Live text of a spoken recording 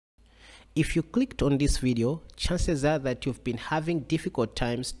If you clicked on this video, chances are that you've been having difficult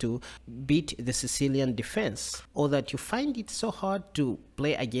times to beat the Sicilian defense, or that you find it so hard to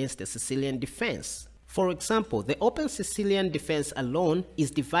play against the Sicilian defense. For example, the open Sicilian defense alone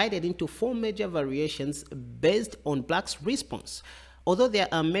is divided into 4 major variations based on Black's response, although there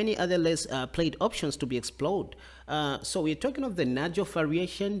are many other less played options to be explored. So we're talking of the Najo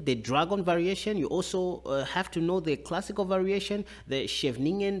variation, the Dragon variation. You also have to know the classical variation, the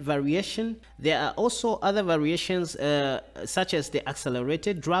Scheveningen variation. There are also other variations such as the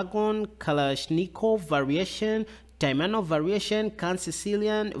accelerated Dragon, Kalashnikov variation, Taimanov variation, Kan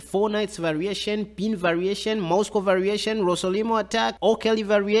Sicilian, 4 Knights variation, Pin variation, Moscow variation, Rosolimo attack, O'Kelly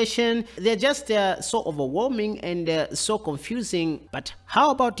variation. They're just so overwhelming and so confusing. But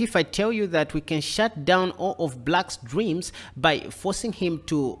how about if I tell you that we can shut down all of Black's dreams by forcing him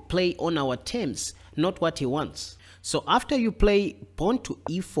to play on our terms, not what he wants? So after you play pawn to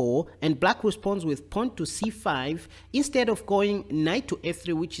e4 and Black responds with pawn to c5, instead of going knight to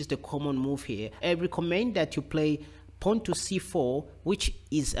f3, which is the common move here, I recommend that you play pawn to c4, which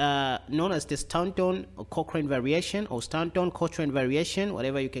is known as the Staunton-Cochrane variation or Staunton-Cochrane variation,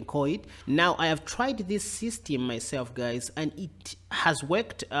 whatever you can call it. Now, I have tried this system myself, guys, and it has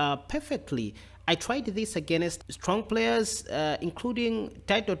worked perfectly. I tried this against strong players, including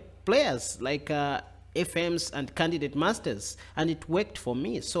titled players like FMs and candidate masters, and it worked for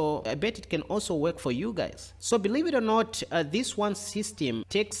me, so I bet it can also work for you guys. So believe it or not, this one system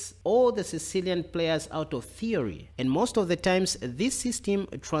takes all the Sicilian players out of theory, and most of the times this system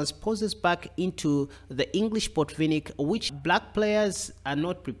transposes back into the English Botvinnik, which Black players are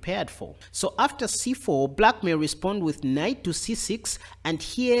not prepared for. So after c4, Black may respond with knight to c6, and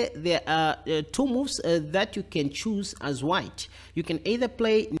here there are 2 moves that you can choose as white. You can either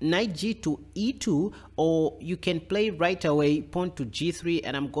play knight g to e2, or you can play right away pawn to g3,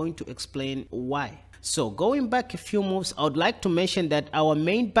 and I'm going to explain why. So going back a few moves, I would like to mention that our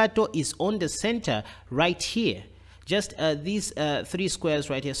main battle is on the center right here. Just these 3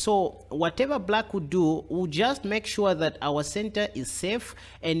 squares right here. So whatever Black would do, we'll just make sure that our center is safe,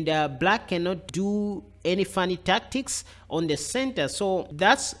 and Black cannot do any funny tactics on the center. So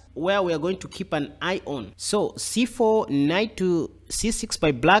that's where we are going to keep an eye on. So c4, knight to c6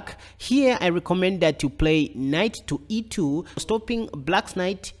 by Black. Here I recommend that you play knight to e2, stopping Black's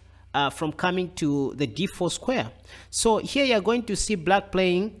knight from coming to the d4 square. So here you're going to see Black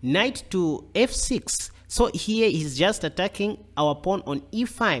playing knight to f6. So here he's just attacking our pawn on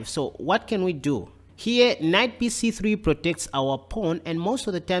e5. So what can we do? Here, knight bc3 protects our pawn, and most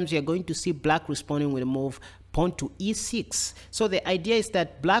of the times you're going to see Black responding with a move pawn to e6. So the idea is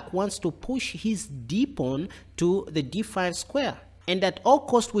that Black wants to push his d pawn to the d5 square, and at all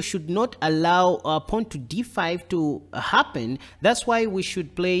costs we should not allow pawn to d5 to happen. That's why we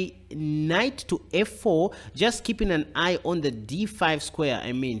should play knight to f4, just keeping an eye on the d5 square,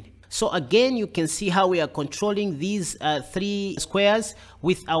 So again, you can see how we are controlling these 3 squares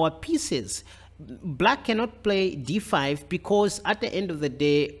with our pieces. Black cannot play d5 because at the end of the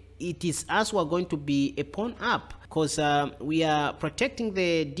day, it is us who are going to be a pawn up, because we are protecting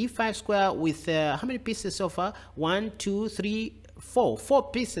the d5 square with how many pieces so far? 1, 2, 3,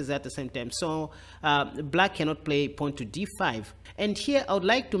 4 pieces at the same time. So Black cannot play pawn to d5. And here I would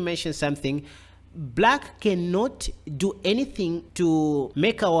like to mention something. Black cannot do anything to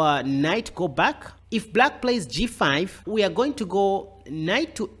make our knight go back. If Black plays g5, we are going to go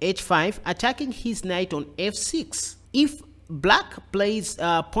knight to h5, attacking his knight on f6. If Black plays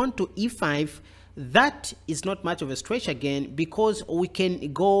pawn to e5, that is not much of a stretch again, because we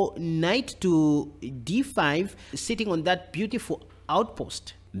can go knight to d5, sitting on that beautiful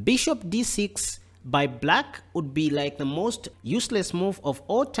outpost. Bishop d6 by Black would be like the most useless move of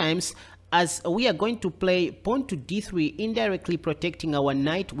all times, as we are going to play pawn to d3, indirectly protecting our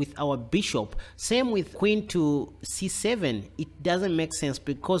knight with our bishop. Same with queen to c7. It doesn't make sense,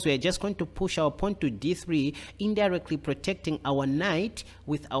 because we are just going to push our pawn to d3, indirectly protecting our knight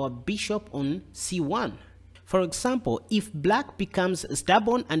with our bishop on c1. For example, if Black becomes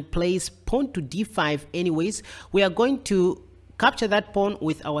stubborn and plays pawn to d5 anyways, we are going to capture that pawn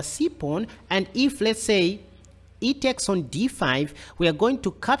with our c pawn, and if, let's say, e takes on d5, we are going to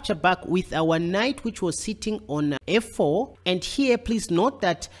capture back with our knight, which was sitting on f4. And here, please note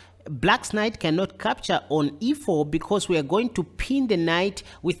that Black's knight cannot capture on e4, because we are going to pin the knight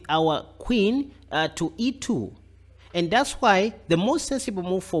with our queen to e2. And that's why the most sensible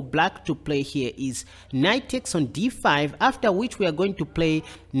move for black to play here is knight takes on d5, after which we are going to play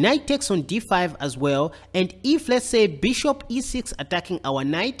knight takes on d5 as well. And if, let's say, bishop e6 attacking our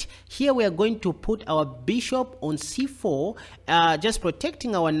knight, here we are going to put our bishop on c4, just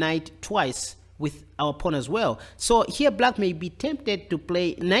protecting our knight twice with our pawn as well. So here black may be tempted to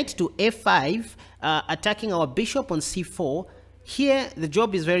play knight to f5, attacking our bishop on c4. Here the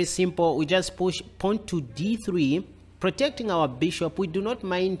job is very simple. We just push pawn to d3, protecting our bishop. We do not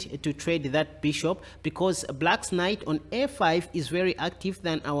mind to trade that bishop because black's knight on a5 is very active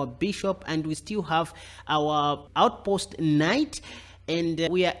than our bishop, and we still have our outpost knight, and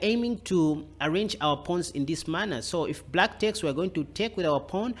we are aiming to arrange our pawns in this manner. So if black takes, we are going to take with our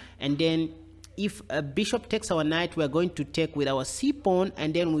pawn, and then if a bishop takes our knight, we are going to take with our c pawn,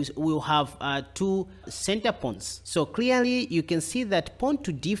 and then we'll have two center pawns. So clearly you can see that pawn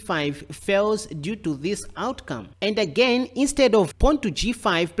to d5 fails due to this outcome. And again, instead of pawn to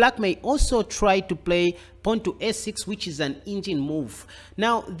g5, black may also try to play pawn to a6, which is an engine move.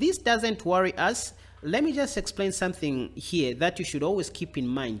 Now this doesn't worry us. Let me just explain something here that you should always keep in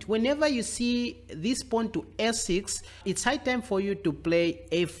mind. Whenever you see this pawn to f6, it's high time for you to play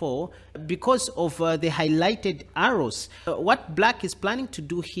a4 because of the highlighted arrows. What black is planning to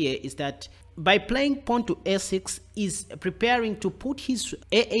do here is that by playing pawn to a6 is preparing to put his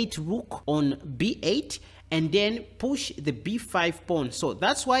a8 rook on b8 and then push the b5 pawn. So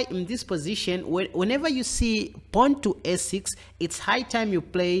that's why in this position, whenever you see pawn to a6, it's high time you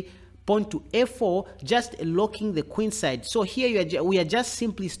play pawn to a4, just locking the queen side. So here we are just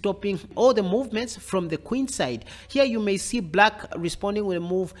simply stopping all the movements from the queen side. Here you may see black responding with a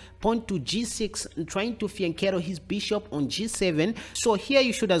move pawn to g6, trying to fianchetto his bishop on g7. So here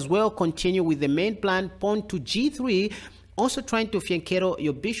you should as well continue with the main plan, pawn to g3, also trying to fianchetto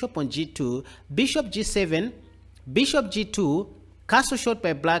your bishop on g2, bishop g7, bishop g2, castle shot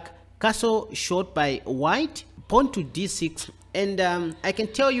by black, castle shot by white, pawn to d6. And I can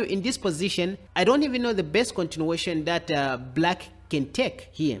tell you in this position, I don't even know the best continuation that black can take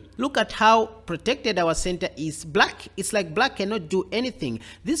here. Look at how protected our center is. Black, it's like black cannot do anything.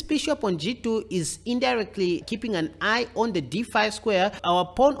 This bishop on g2 is indirectly keeping an eye on the d5 square. Our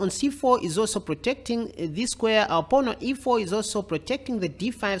pawn on c4 is also protecting this square. Our pawn on e4 is also protecting the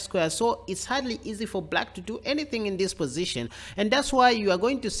d5 square. So it's hardly easy for black to do anything in this position. And that's why you are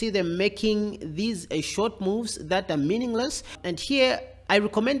going to see them making these short moves that are meaningless. And here I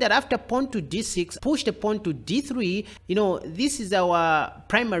recommend that after pawn to d6, push the pawn to d3. You know, this is our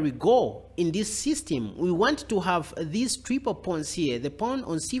primary goal in this system. We want to have these triple pawns here, the pawn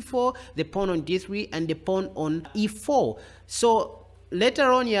on c4, the pawn on d3, and the pawn on e4. So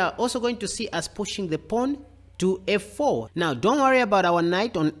later on, you're also going to see us pushing the pawn to f4. Now don't worry about our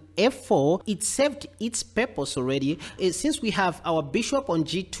knight on f4. It served its purpose already. Since we have our bishop on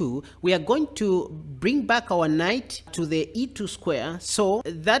g2, we are going to bring back our knight to the e2 square. So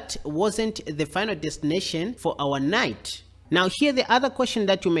that wasn't the final destination for our knight. Now here the other question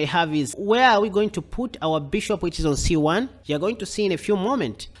that you may have is, where are we going to put our bishop, which is on c1? You're going to see in a few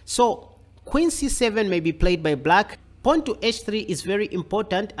moments. So queen c7 may be played by black. Pawn to h3 is very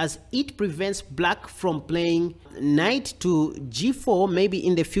important as it prevents black from playing knight to g4 maybe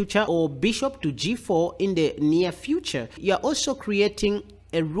in the future, or bishop to g4 in the near future. You are also creating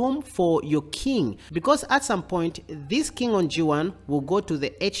a room for your king, because at some point this king on g1 will go to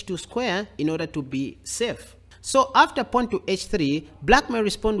the h2 square in order to be safe. So after pawn to h3, black may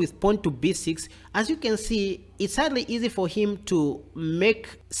respond with pawn to b6. As you can see, it's hardly easy for him to make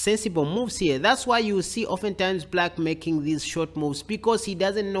sensible moves here. That's why you see oftentimes black making these short moves, because he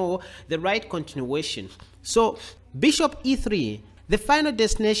doesn't know the right continuation. So bishop e3, the final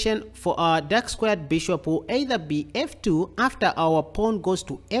destination for our dark squared bishop will either be f2 after our pawn goes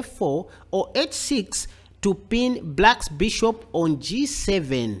to f4, or h6 to pin black's bishop on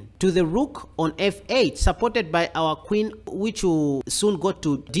g7 to the rook on f8, supported by our queen, which will soon go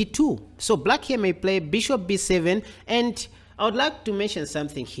to d2. So black here may play bishop b7. And I would like to mention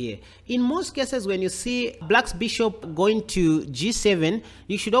something here. In most cases, when you see black's bishop going to g7,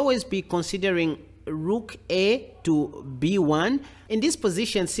 you should always be considering rook a to b1. In this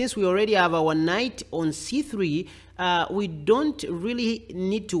position, since we already have our knight on c3, we don't really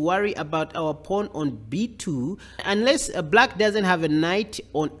need to worry about our pawn on b2 unless black doesn't have a knight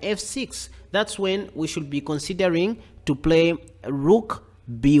on f6. That's when we should be considering to play rook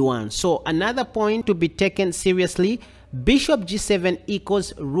b1. So another point to be taken seriously, bishop g7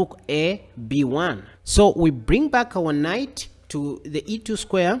 equals rook a b1. So we bring back our knight to the e2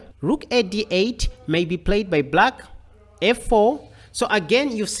 square. Rook a d8 may be played by black, f4. So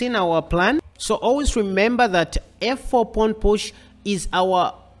again, you've seen our plan. So always remember that f4 pawn push is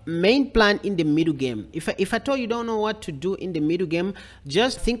our main plan in the middle game. If at all you don't know what to do in the middle game,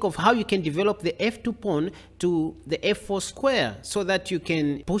 just think of how you can develop the f2 pawn to the f4 square so that you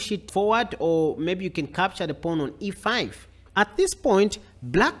can push it forward, or maybe you can capture the pawn on e5. At this point,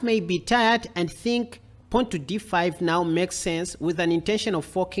 black may be tired and think pawn to d5 now makes sense, with an intention of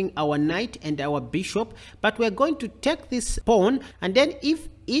forking our knight and our bishop, but we're going to take this pawn, and then if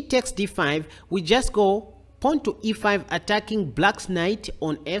e takes d5, we just go pawn to e5, attacking black's knight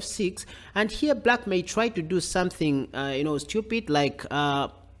on f6. And here black may try to do something stupid, like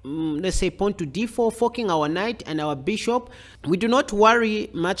let's say pawn to d4, forking our knight and our bishop. We do not worry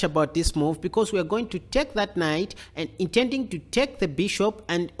much about this move because we are going to take that knight and intending to take the bishop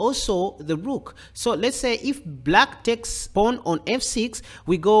and also the rook. So let's say if black takes pawn on f6,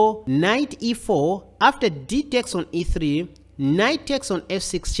 we go knight e4, after d takes on e3, knight takes on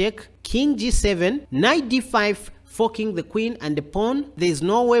f6 check, king g7, knight d5, forking the queen and the pawn. There is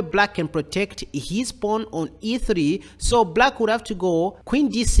no way black can protect his pawn on e3, so black would have to go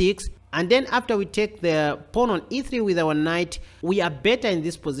queen d6, and then after we take the pawn on e3 with our knight, we are better in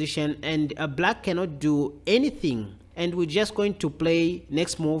this position and black cannot do anything, and we're just going to play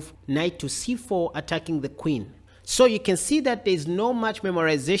next move knight to c4, attacking the queen. So you can see that there is no much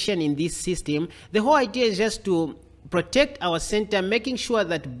memorization in this system. The whole idea is just to protect our center, making sure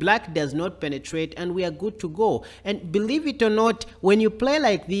that black does not penetrate, and we are good to go. And believe it or not, when you play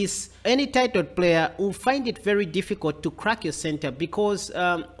like this, any titled player will find it very difficult to crack your center, because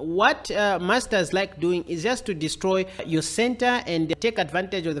what masters like doing is just to destroy your center and take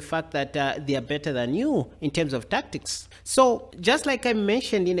advantage of the fact that they are better than you in terms of tactics. So just like I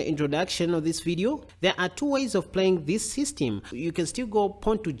mentioned in the introduction of this video, there are two ways of playing this system. You can still go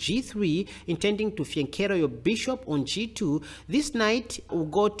pawn to g3, intending to fianchetto your bishop on g2. This knight will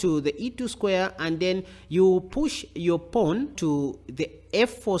go to the e2 square, and then you push your pawn to the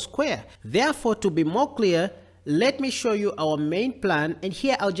f4 square. Therefore, to be more clear, let me show you our main plan, and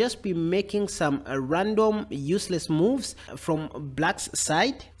here I'll just be making some random useless moves from black's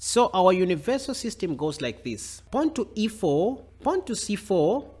side. So our universal system goes like this: pawn to e4, pawn to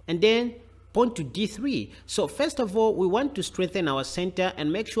c4, and then pawn to d3. So first of all, we want to strengthen our center and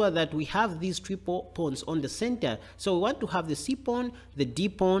make sure that we have these triple pawns on the center. So we want to have the c pawn, the d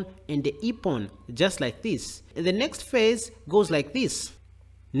pawn, and the e pawn, just like this. And the next phase goes like this: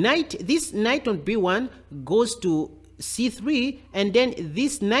 this knight on b1 goes to c3, and then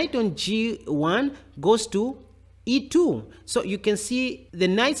this knight on g1 goes to e2. So you can see the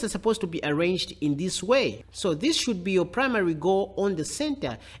knights are supposed to be arranged in this way. So this should be your primary goal on the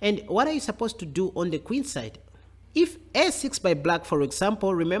center. And what are you supposed to do on the queen side? If a6 by black, for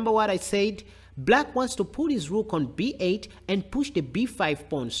example, remember what I said? Black wants to put his rook on b8 and push the b5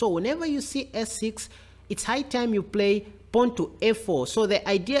 pawn. So whenever you see s6, it's high time you play pawn to f4. So the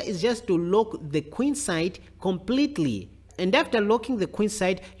idea is just to lock the queen side completely. And after locking the queen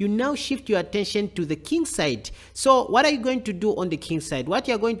side, you now shift your attention to the king side. So what are you going to do on the king side? What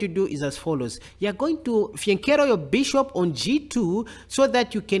you're going to do is as follows: you're going to fianchetto your bishop on g2 so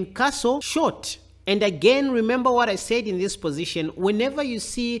that you can castle short. And again, remember what I said in this position: whenever you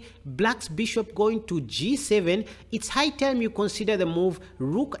see black's bishop going to g7, it's high time you consider the move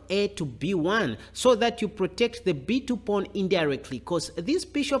rook a to b1 so that you protect the b2 pawn indirectly, because this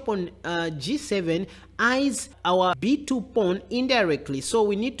bishop on g7 eyes our b2 pawn indirectly. So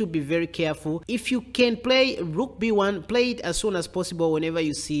we need to be very careful. If you can play rook b1, play it as soon as possible whenever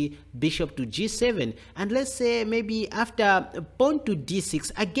you see bishop to g7. And let's say maybe after pawn to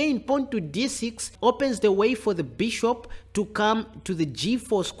d6, again pawn to d6 opens the way for the bishop to come to the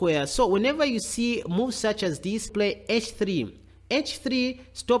g4 square. So whenever you see moves such as this, play h3. h3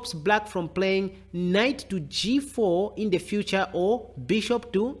 stops black from playing knight to g4 in the future, or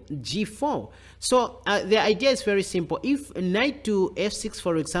bishop to g4. So the idea is very simple. If knight to f6,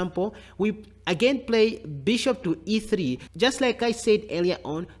 for example, we again play bishop to e3. Just like I said earlier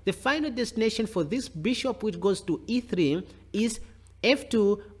on, the final destination for this bishop which goes to e3 is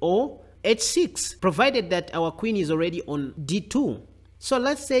f2 or h6, provided that our queen is already on d2. So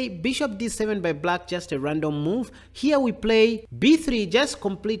let's say bishop d7 by black, just a random move. Here we play b3, just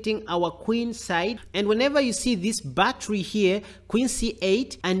completing our queen side. And whenever you see this battery here, queen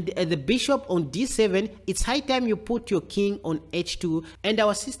c8 and the bishop on d7, it's high time you put your king on h2, and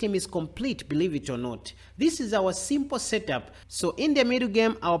our system is complete, believe it or not. This is our simple setup. So in the middle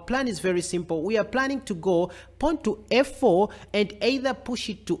game, our plan is very simple. We are planning to go pawn to f4 and either push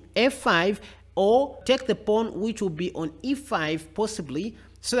it to f5, or take the pawn which will be on e5 possibly,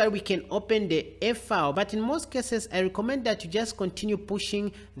 so that we can open the f file. But in most cases, I recommend that you just continue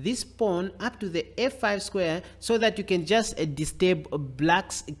pushing this pawn up to the f5 square so that you can just disturb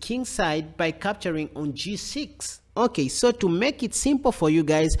black's king side by capturing on g6. Okay, so to make it simple for you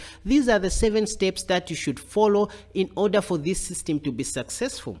guys, these are the 7 steps that you should follow in order for this system to be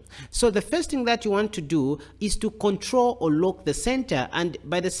successful. So the first thing that you want to do is to control or lock the center, and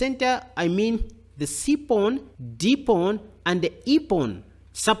by the center I mean the c pawn, d pawn, and the e pawn,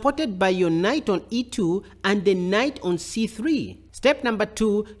 supported by your knight on e2 and the knight on c3. Step number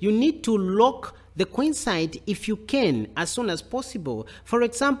 2, you need to lock the queen side if you can as soon as possible. For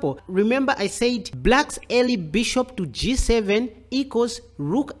example, remember I said black's early bishop to g7 equals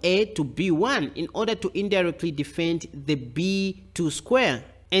rook a to b1 in order to indirectly defend the b2 square.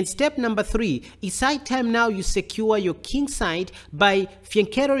 And step number 3, it's high time now you secure your king side by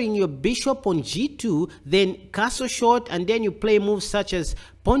flankering your bishop on g2, then castle shot, and then you play moves such as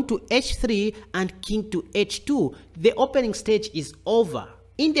pawn to h3 and king to h2. The opening stage is over.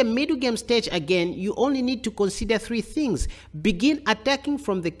 In the middle game stage again, you only need to consider 3 things. Begin attacking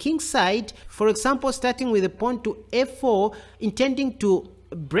from the king side, for example starting with a pawn to f4, intending to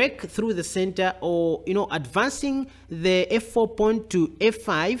break through the center, or advancing the f4 pawn to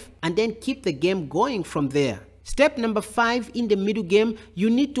f5, and then keep the game going from there. Step number 5, in the middle game, you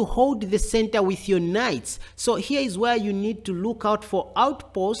need to hold the center with your knights. So here is where you need to look out for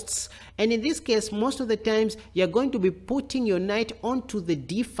outposts, and in this case most of the times you're going to be putting your knight onto the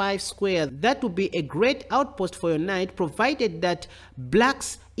d5 square. That would be a great outpost for your knight, provided that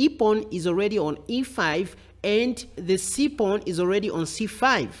black's e pawn is already on e5 and the c pawn is already on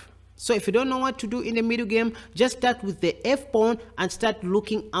c5. So if you don't know what to do in the middle game, just start with the f pawn and start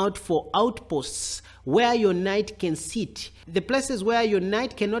looking out for outposts where your knight can sit, the places where your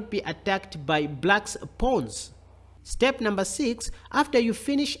knight cannot be attacked by black's pawns. Step number 6, after you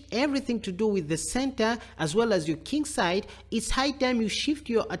finish everything to do with the center as well as your king side, it's high time you shift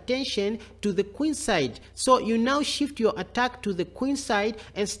your attention to the queen side. So you now shift your attack to the queen side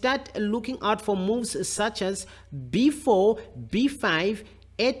and start looking out for moves such as b4, b5,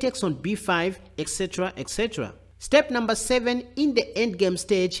 a takes on b5, etc, etc. Step number 7, in the endgame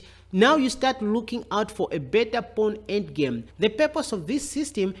stage, now you start looking out for a better pawn endgame. The purpose of this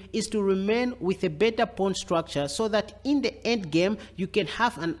system is to remain with a better pawn structure so that in the endgame you can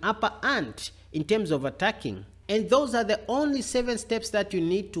have an upper hand in terms of attacking. And those are the only 7 steps that you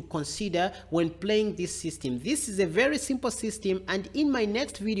need to consider when playing this system. This is a very simple system, and in my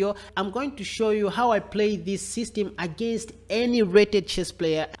next video I'm going to show you how I play this system against any rated chess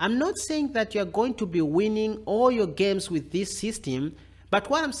player. I'm not saying that you're going to be winning all your games with this system, but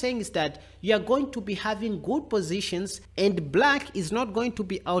what I'm saying is that you are going to be having good positions, and black is not going to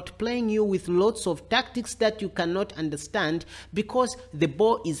be outplaying you with lots of tactics that you cannot understand, because the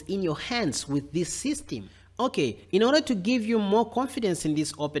ball is in your hands with this system. Okay, in order to give you more confidence in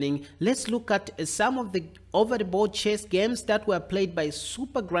this opening, let's look at some of the over-the-board chess games that were played by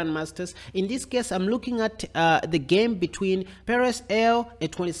super grandmasters. In this case, I'm looking at the game between Perez L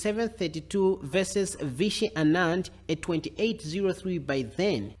at 27-32 versus Vishy Anand at 28-03 by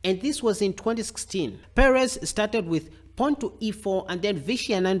then. And this was in 2016. Perez started with pawn to e4, and then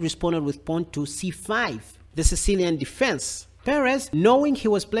Vishy Anand responded with pawn to c5, the Sicilian defense. Perez, knowing he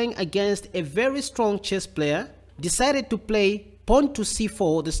was playing against a very strong chess player, decided to play pawn to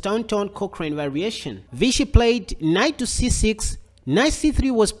c4, the Staunton-Cochrane variation. Vishy played knight to c6, knight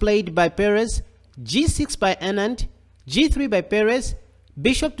c3 was played by Perez, g6 by Anand, g3 by Perez,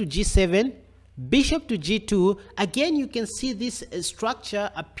 bishop to g7, bishop to g2. Again, you can see this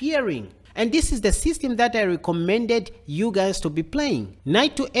structure appearing. And this is the system that I recommended you guys to be playing.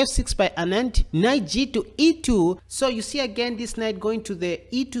 Knight to f6 by Anand, knight g to e2. So you see again this knight going to the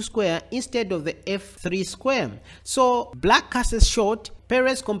e2 square instead of the f3 square. So black castles short.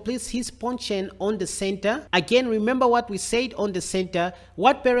 Perez completes his pawn chain on the center. Again, remember what we said on the center.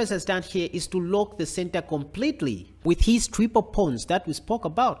 What Perez has done here is to lock the center completely with his triple pawns that we spoke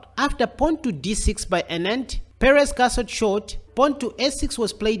about. After pawn to d6 by Anand, Perez castled short. Pawn to s6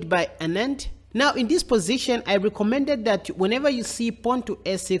 was played by Anand. Now in this position, I recommended that whenever you see pawn to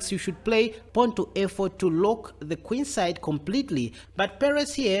s6, you should play pawn to f4 to lock the queen side completely. But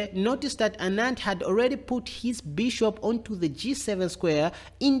Perez here noticed that Anand had already put his bishop onto the g7 square,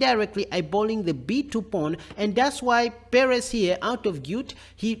 indirectly eyeballing the b2 pawn, and that's why Perez here, out of guilt,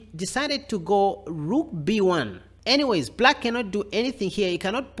 he decided to go rook b1. Anyways, black cannot do anything here. He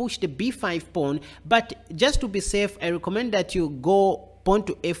cannot push the b5 pawn, but just to be safe, I recommend that you go pawn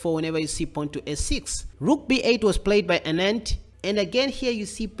to f4 whenever you see pawn to s6. Rook b8 was played by Anand. And again here you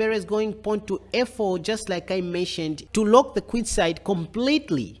see Perez going pawn to f4, just like I mentioned, to lock the queen side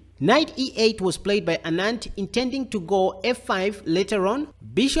completely. Knight e8 was played by Anand, intending to go f5 later on.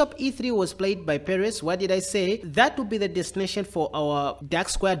 Bishop e3 was played by Perez. What did I say? That would be the destination for our dark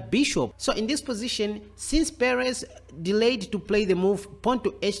squared bishop. So in this position, since Perez delayed to play the move pawn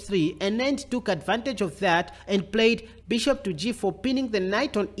to h3, Anand took advantage of that and played bishop to g4, pinning the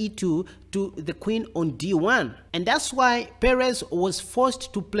knight on e2 to the queen on d1. And that's why Perez was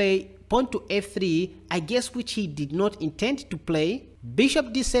forced to play pawn to f3, I guess, which he did not intend to play. Bishop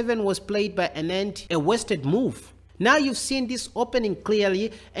d7 was played by Anand, a wasted move. Now you've seen this opening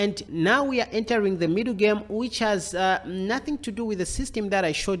clearly, and now we are entering the middle game, which has nothing to do with the system that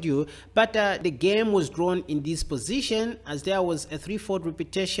I showed you, but the game was drawn in this position as there was a threefold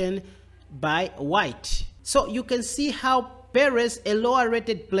repetition by white. So you can see how Perez, a lower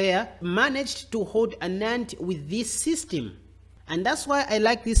rated player, managed to hold Anand with this system. And that's why I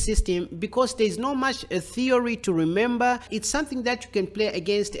like this system, because there's not much theory to remember. It's something that you can play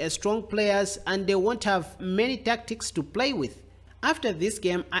against strong players and they won't have many tactics to play with. After this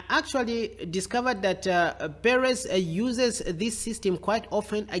game, I actually discovered that Perez uses this system quite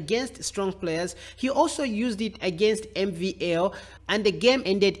often against strong players. He also used it against MVL, and the game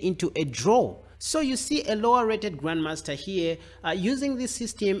ended into a draw. So you see a lower rated grandmaster here using this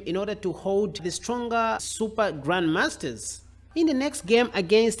system in order to hold the stronger super grandmasters. In the next game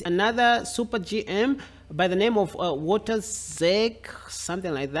against another super GM by the name of Waterzek,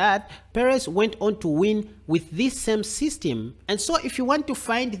 something like that, Perez went on to win with this same system. And so if you want to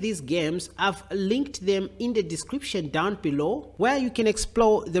find these games, I've linked them in the description down below, where you can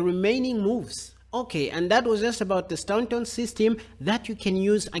explore the remaining moves. Okay, and that was just about the Staunton system that you can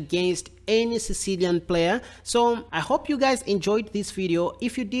use against any Sicilian player. So I hope you guys enjoyed this video.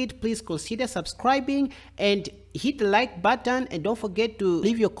 If you did, please consider subscribing and hit the like button, and don't forget to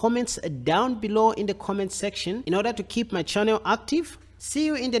leave your comments down below in the comment section in order to keep my channel active. See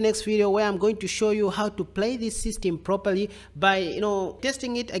you in the next video, where I'm going to show you how to play this system properly by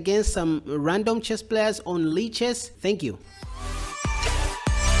testing it against some random chess players on Lichess. Thank you.